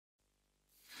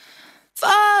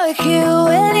Fuck you,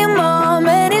 any mom,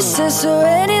 any sister,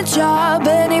 any job,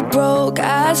 any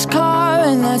broke-ass car,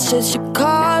 and that shit you call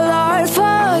art.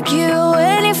 Fuck you,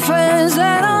 any friends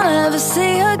that I'll never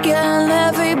see again,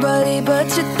 everybody but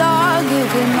your dog, you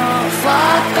can all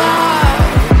fuck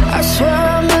off. I swear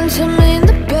I meant to mean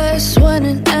the best when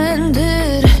it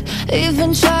ended.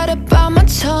 Even tried to bite my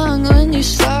tongue when you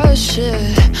started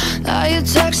shit. Now you're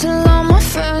texting all my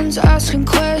friends, asking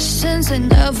questions. They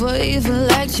never even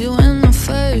liked you in the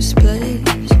first place.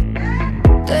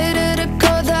 Dated a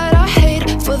girl that I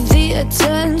hate for the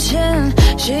attention.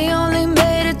 She only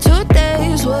made it 2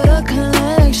 days, what a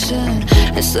connection.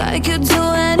 It's like you'd do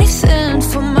anything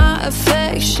for my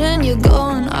affection. You're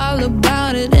going all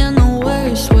about it in the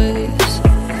worst ways.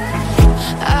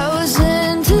 I was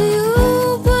into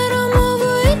you, but I'm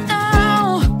over it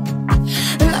now.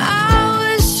 And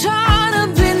I was trying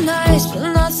to be nice,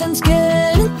 but nothing's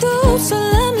getting through, so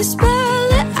let me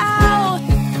spell it out.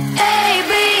 A,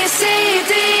 B, C,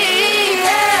 D, E,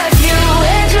 F. You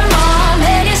and your mom,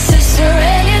 and your sister,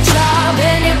 and your job,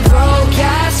 and your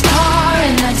broke-ass car,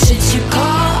 and that shit you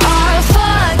call art.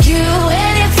 Fuck you,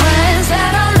 and your friends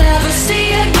that I'll never see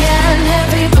again,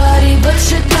 everybody but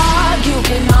your dog, you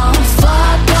can all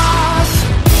fuck off.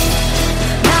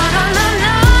 Na na na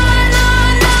na na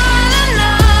na na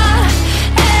na.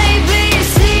 A, B,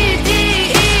 C, D,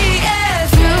 E, F.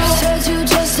 You said you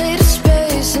just needed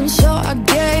space, and so I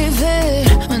gave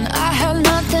it. When I had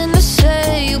nothing to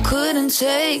say, you couldn't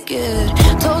take it.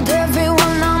 Told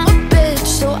everyone I'm a bitch,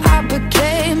 so I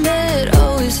became it.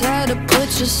 Always had to put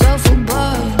yourself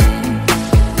above me.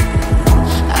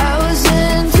 I was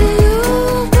into you,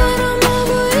 but I'm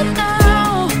over it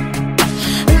now.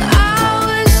 And I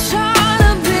was trying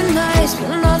to be nice, but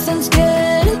nothing's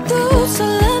getting through, so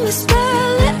let me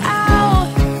spell it out.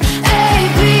 A,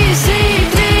 B, C,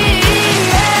 D, E,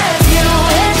 F. You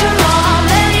and your mom,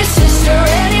 and your sister,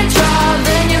 and your job,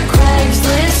 and your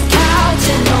Craigslist couch,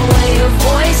 and the way your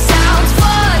voice sounds.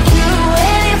 Fuck you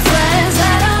and your friends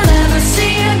that I'll never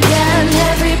see again,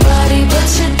 everybody but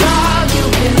your dog, you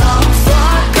can all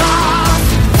fuck off.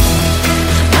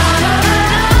 Na na na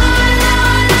na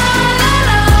na na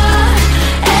na.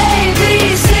 A, B,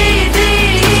 C, D,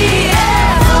 E,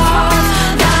 F.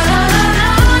 Na na na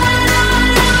na na na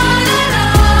na na.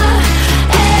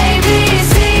 A, B,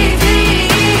 C, D,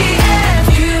 E, F.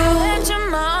 You and your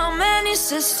mom, and your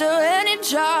sister, and your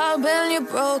job, and your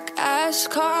broke-ass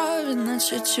car, and that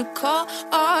shit you call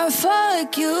art.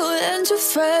 Fuck you and your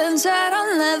friends that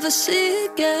I'll never see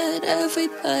again,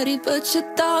 everybody but your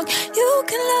dog, you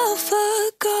can all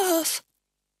fuck off.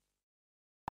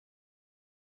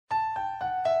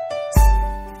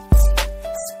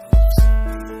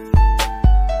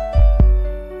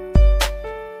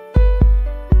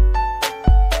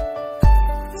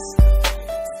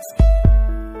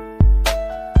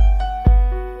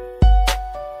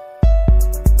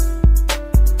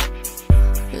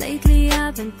 Lately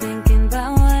I've been thinking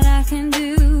about what I can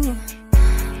do.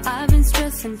 I've been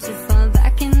stressing to fall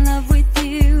back in love with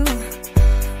you.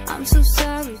 I'm so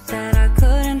sorry that I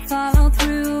couldn't follow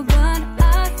through, but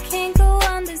I can't go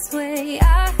on this way.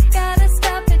 I gotta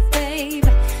stop it, babe.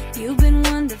 You've been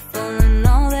wonderful and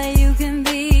all that you can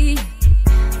be,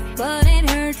 but it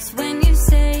hurts when you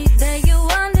say that you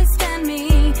understand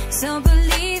me. So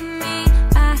believe me,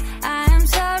 I am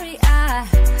sorry. I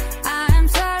am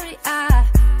sorry. I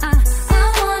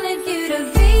wanted you to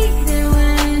be there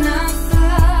when I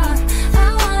fall. I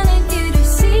wanted you to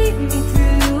see me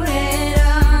through it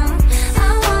all.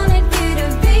 I wanted you to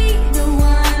be the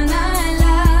one I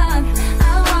love.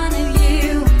 I wanted you.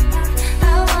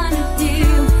 I wanted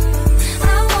you.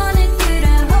 I wanted you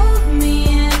to hold me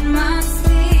in my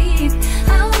sleep.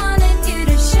 I wanted you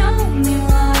to show me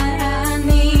what I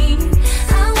need.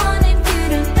 I wanted you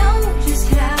to know just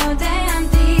how damn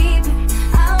deep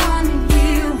I wanted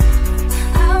you.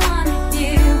 I wanted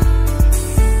you.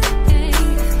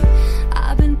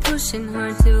 I've been pushing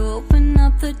hard to open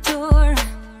up the door,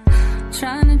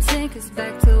 trying to take us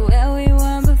back to where we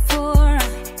were before.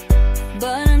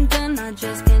 But I'm done, I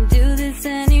just can't do this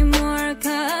anymore,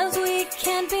 'cause we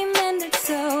can't be mended,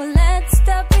 so let's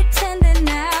stop pretending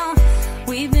now.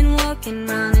 We've been walking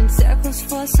round in circles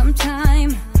for some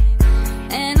time,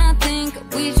 and I think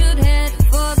we should head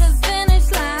for the finish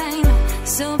line.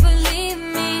 So believe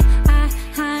me, I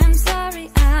am sorry.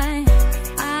 I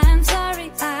am sorry.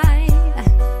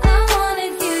 I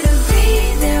wanted you to be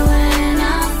there when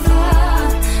I fall.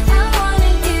 I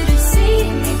wanted you to see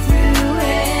me through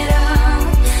it all.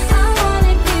 I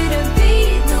wanted you to be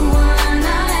the one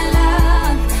I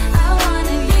love. I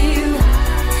wanted you.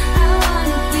 I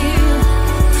wanted you.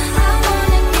 I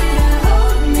wanted you to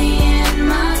hold me in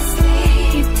my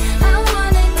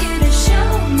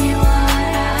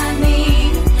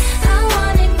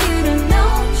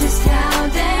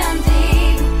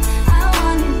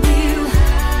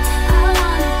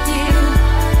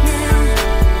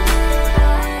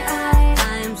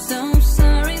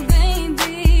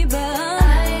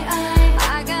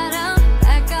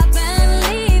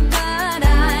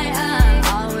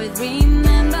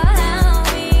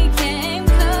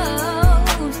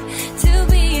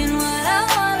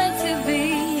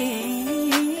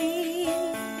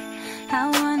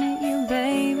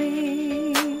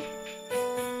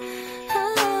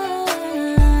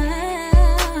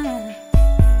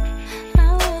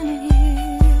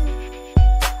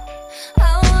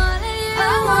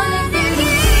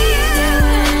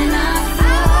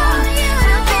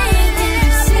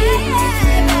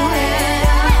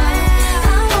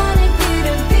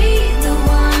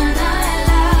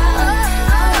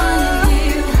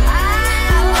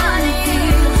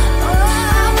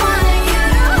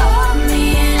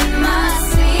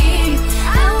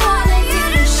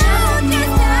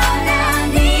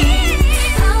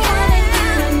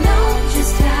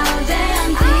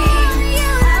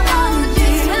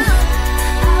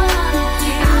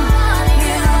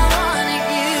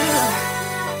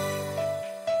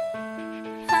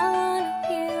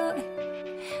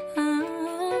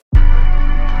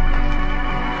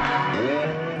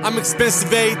I'm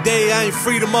expensive every day, I ain't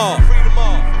free tomorrow.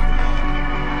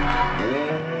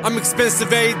 I'm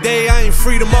expensive every day, I ain't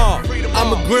free tomorrow.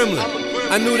 I'm a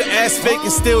gremlin. I knew the ass fake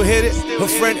and still hit it. Her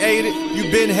friend ate it,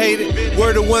 you been hated.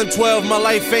 Word of 112, my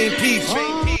life ain't peach.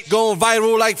 Going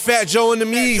viral like Fat Joe and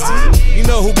them Yeezys. You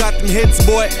know who got them hits,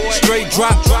 boy. Straight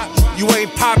drop. You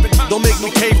ain't poppin', don't make me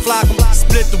K-Flock 'em.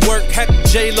 Split the work, had to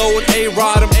J-Lo and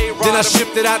A-Rod 'em. Then I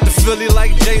shipped it out to Philly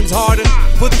like James Harden.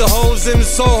 Put the hoes in the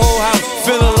Soho house,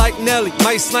 feeling like Nelly.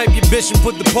 Might snipe your bitch and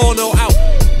put the porno out.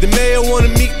 The mayor wanna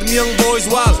meet them young boys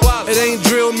wild. It ain't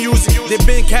drill music, they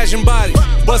been catching bodies.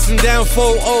 Bustin' down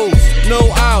 4 O's, no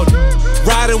Audi.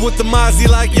 Riding with the Mozzie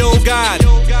like Yo God.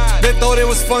 They thought it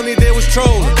was funny, they was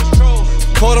trolling.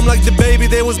 Caught them like the baby,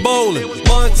 they was bowling.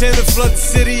 Montana flood the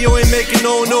city, you ain't making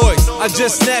no noise. I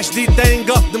just snatched the thing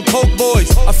up, them coke boys.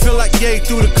 I feel like Ye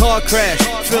through the car crash.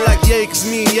 Feel like Ye, cause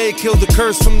me and Ye killed the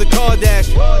curse from the car dash.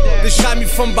 They shot me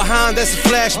from behind, that's a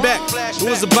flashback. There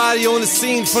was a body on the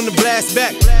scene from the blast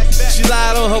back. She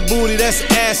lied on her booty, that's an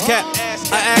ass cap.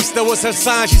 I asked her what's her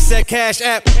sign, she said Cash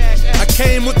App. I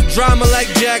came with the drama like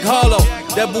Jack Harlow.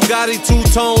 That Bugatti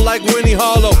two-tone like Winnie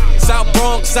Harlow. South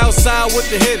Bronx, South Side with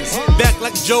the hitters. Back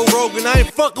like Joe Rogan, I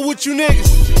ain't fucking with you niggas.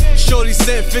 Shorty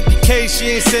sent 50K, she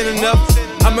ain't sent enough.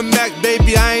 I'm a Mac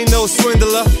baby, I ain't no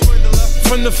swindler.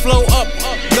 From the flow up,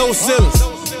 no ceilings.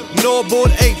 No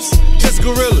aboard apes, just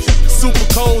gorillas. Super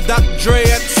cold, Dr. Dre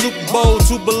at the Super Bowl.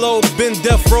 2 below, been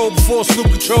death row before Snoop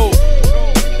Control.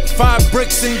 5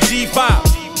 bricks in G5.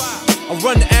 I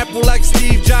run the Apple like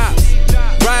Steve Jobs.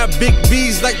 Ride big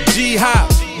B's like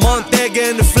G-Hobbs. Montega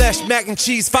in the flesh, mac and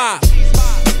cheese 5.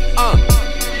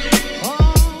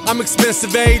 I'm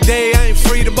expensive every day, I ain't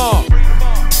free tomorrow.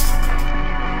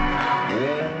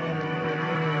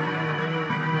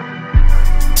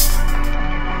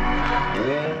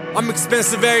 I'm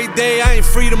expensive every day, I ain't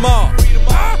free tomorrow.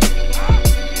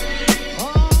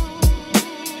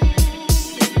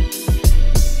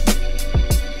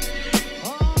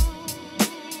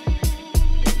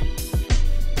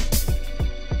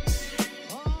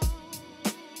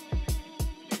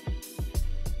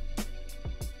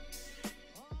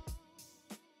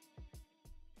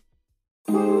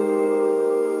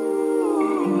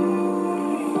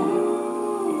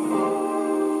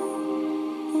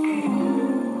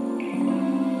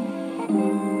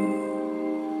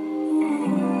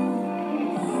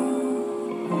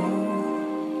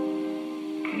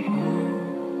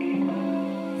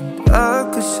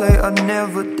 I could say I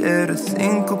never dare to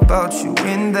think about you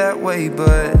in that way,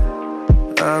 but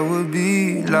I would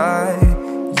be lying.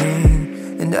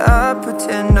 And I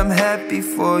pretend I'm happy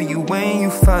for you when you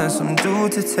find some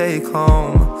dude to take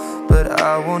home. But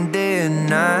I won't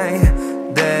deny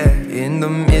that in the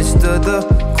midst of the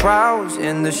crowds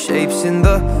and the shapes in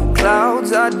the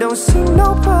clouds, I don't see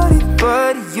nobody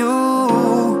but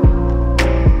you.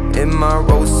 In my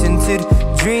rose-tinted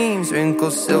dreams,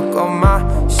 wrinkled silk on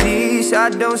my sheets, I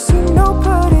don't see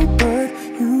nobody but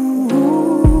you.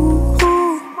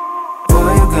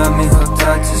 Boy, you got me hooked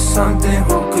on to something.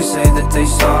 Who could say that they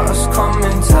saw us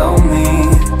coming? Tell me,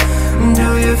 do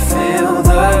you feel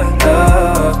the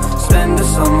love? Spend a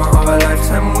summer or a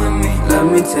lifetime with me. Let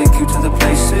me take you to the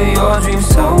place of your dreams.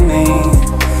 Tell me,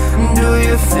 do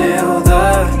you feel the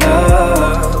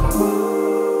love?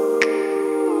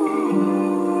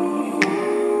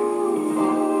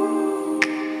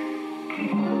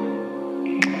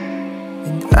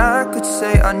 I could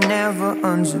say I never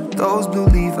unzipped those blue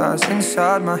Levi's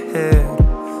inside my head,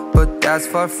 but that's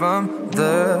far from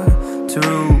the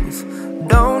truth.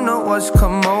 Don't know what's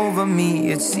come over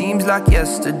me. It seems like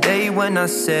yesterday when I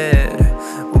said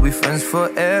we'll be friends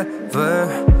forever.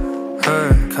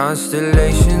 Her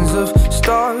constellations of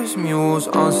stars, mules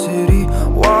on city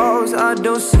walls, I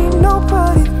don't see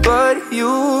nobody but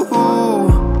you.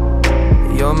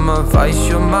 You're my vice,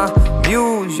 you're my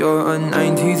muse, you're a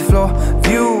 19th floor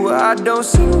view. I don't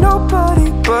see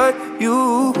nobody but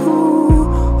you.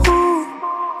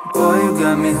 Boy, you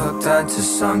got me hooked onto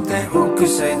something. Who could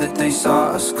say that they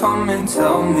saw us coming?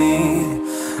 Tell me,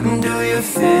 do you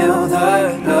feel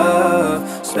that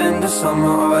love? Spend a summer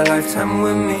or a lifetime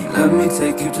with me. Let me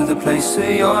take you to the place of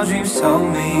your dreams. Tell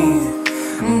me,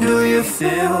 do you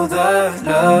feel that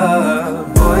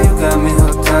love? Boy, you got me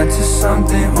hooked onto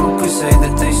something. Who could say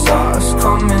that they saw us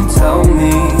coming? Tell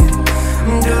me,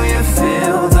 do you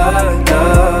feel that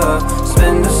love?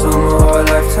 Spend a summer or a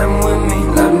lifetime with me.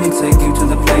 Let me take you to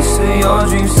the place of your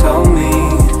dreams. Tell me,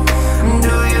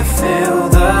 do you feel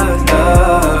that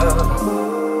love?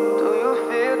 Do you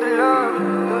feel the love?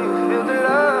 Do you feel the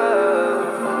love?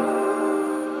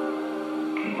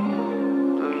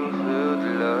 Do you feel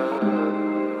the love?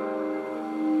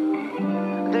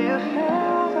 Do you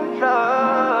feel the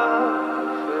love?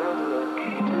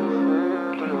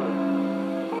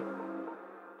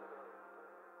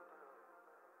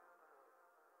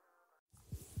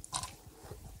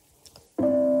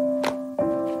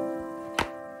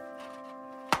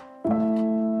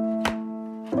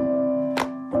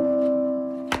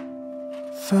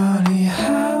 Funny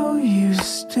how you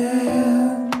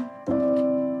stand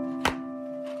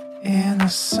in the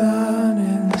sun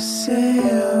and the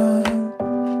sand,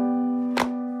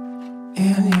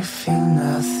 and you feel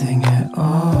nothing at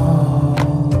all.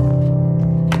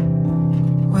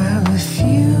 Well, if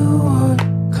you would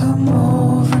come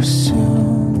over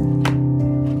soon,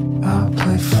 I'll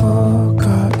play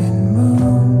Forgotten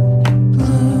Moon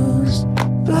blues.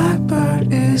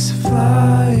 Blackbird is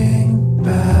flying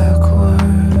backward.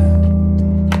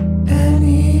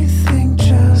 Anything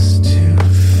just to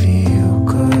feel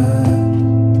good.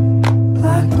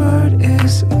 Blackbird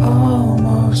is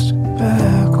almost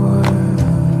backward.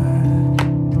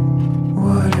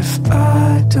 What if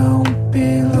I don't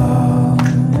belong?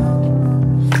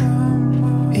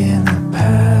 In the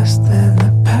past, then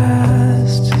the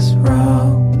past is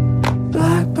wrong.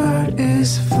 Blackbird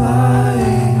is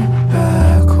flying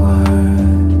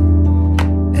backward.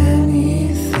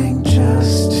 Anything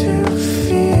just to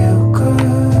feel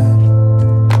good.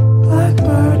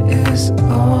 Blackbird is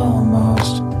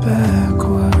almost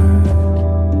backward.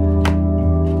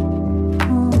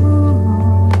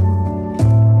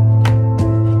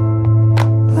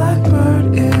 Blackbird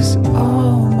is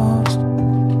almost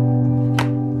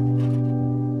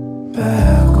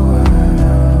backward.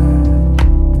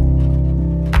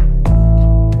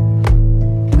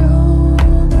 No,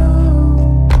 no.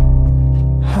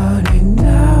 Honey,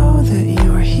 now that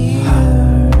you're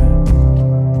here,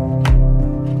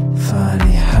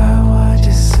 funny how I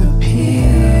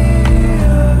disappear.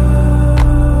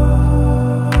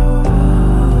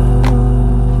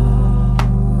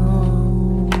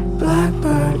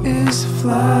 Blackbird is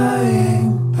flying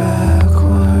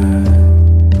backward.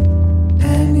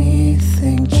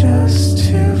 Anything just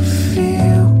to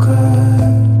feel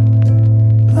good.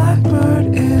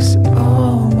 Blackbird is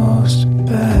almost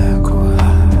backward.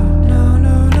 No,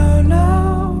 no, no, no.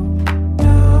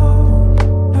 No,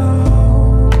 no.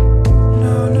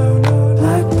 No, no, no.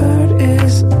 Blackbird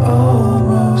is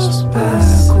almost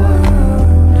backward.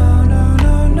 No, no,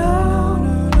 no, no.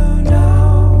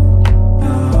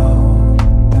 No,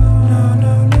 no,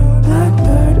 no.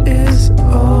 Blackbird is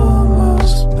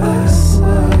almost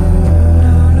backward.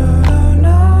 No, no, no,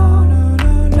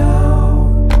 no.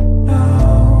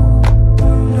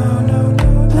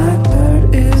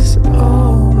 Blackbird is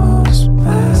almost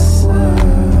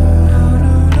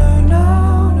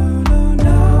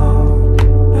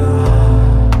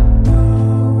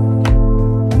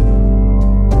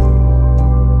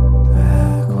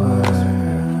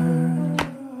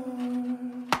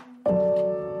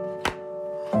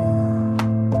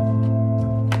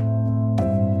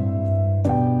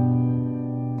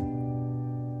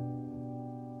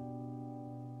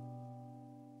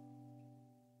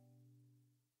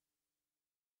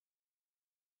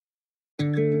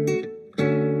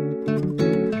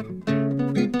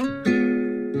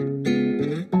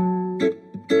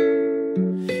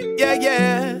Yeah,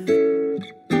 yeah.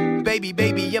 Baby,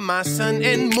 baby, you're my sun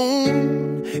and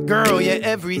moon. Girl, you're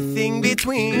everything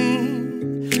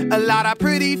between. A lot of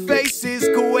pretty faces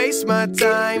could waste my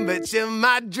time, but you're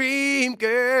my dream,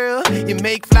 girl. You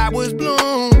make flowers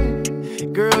bloom.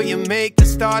 Girl, you make the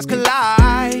stars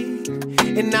collide.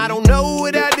 And I don't know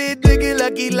what I did to get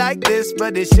lucky like this,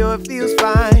 but it sure feels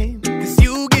fine. Cause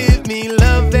you give me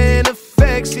love and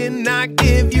affection. I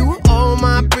give you all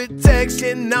my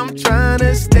protection. I'm trying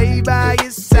to stay by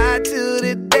your side till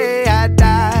the day I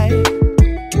die.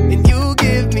 And you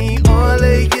give me all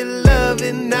of your love,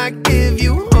 and I give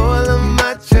you all of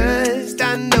my trust.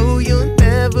 I know you'll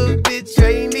never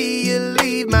betray me, you'll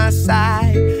leave my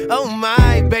side. Oh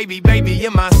my baby, baby,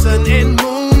 you're my sun and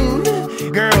moon.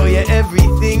 Girl, you're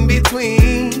everything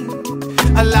between.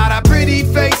 A lot of pretty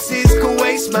faces could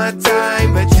waste my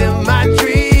time, but you're my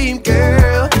dream,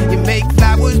 girl. You make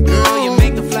flowers bloom, you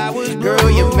make the flowers bloom. Girl,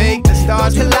 you make the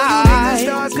stars collide.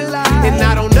 And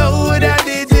I don't know what I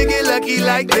did to get lucky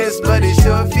like this, but it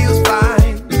sure feels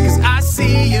fine. Cause I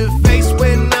see your face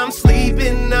when I'm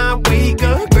sleeping. I wake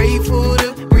up grateful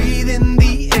to breathe in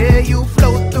the air you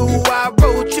float through. I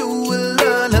wrote you a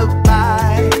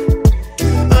lullaby,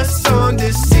 a song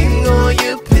to sing on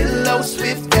your pillow,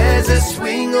 swift as a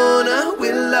swing on a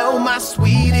willow. My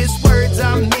sweetest words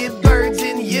are mid-birds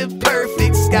in your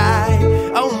perfect sky.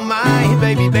 Oh my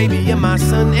baby, baby, you're my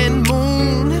sun and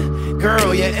moon.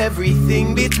 Girl, you're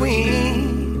everything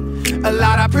between. A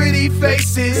lot of pretty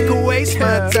faces could waste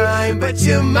my time, but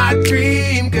you're my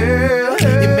dream girl.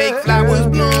 You make flowers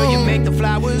bloom, you make the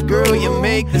flowers grow, you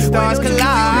make the stars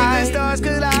collide.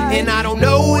 And I don't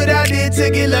know what I did to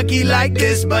get lucky like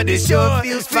this, but it sure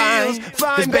feels fine.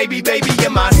 Cause baby, baby, you're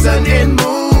my sun and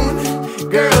moon.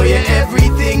 Girl, you're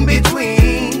everything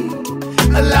between.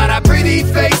 A lot of pretty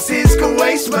faces could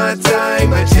waste my time,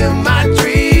 but you're my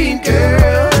dream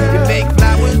girl. You make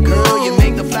flowers grow, you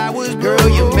make the flowers grow,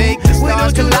 you make the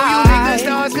stars collide.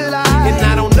 And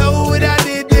I don't know what I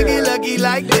did to get lucky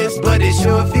like this, but it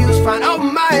sure feels fine. Oh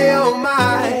my, oh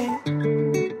my,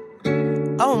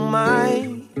 oh my.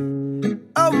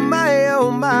 Oh my, oh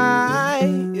my,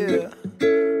 yeah.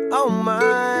 Oh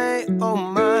my,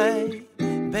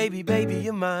 baby, baby,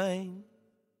 you're mine.